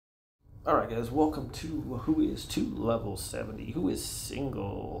Alright guys, welcome to Who Is to Level 70. Who is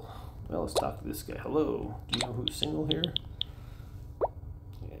single? Well, let's talk to this guy. Hello, do you know who's single here?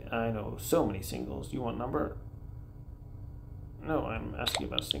 Yeah, I know so many singles. Do you want a number? No, I'm asking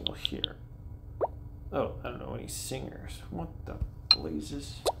about a single here. Oh, I don't know any singers. What the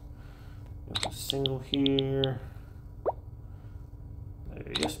blazes? You know who's single here?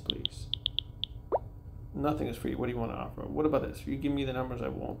 Yes, please. Nothing is free. What do you want to offer? What about this? If you give me the numbers, I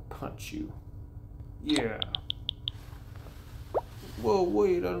won't punch you. Yeah. Whoa,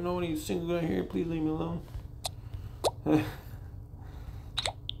 wait, I don't know any single guy here. Please leave me alone. I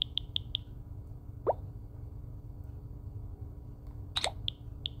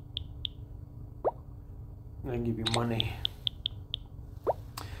can give you money.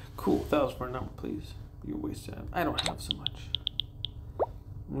 Cool, 1,000 for a number, please. You're wasting time. I don't have so much.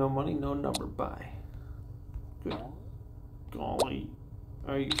 No money, no number. Bye. Good golly.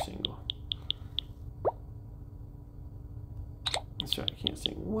 Are you single? That's right, I can't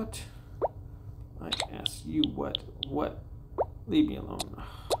sing. What? I ask you what? What? Leave me alone.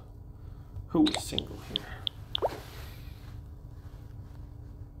 Who is single here?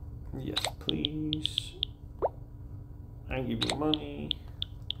 Yes, please. I give you money.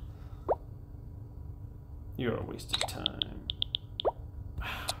 You're a waste of time.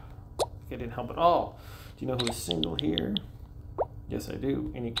 I didn't help at all. Do you know who is single here? Yes, I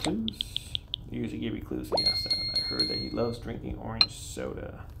do. Any clues? I usually give you clues. Yes, I heard that he loves drinking orange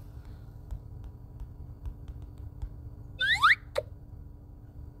soda.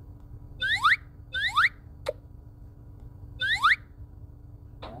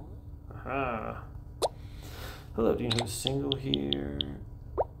 Aha. Hello, do you know who's single here?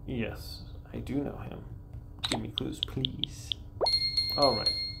 Yes, I do know him. Give me clues, please. All right.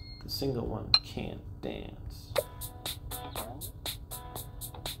 The single one can't dance.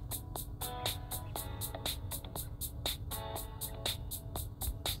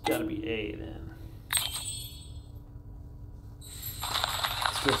 Gotta be A then.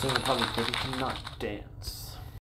 Still single probably because he cannot dance.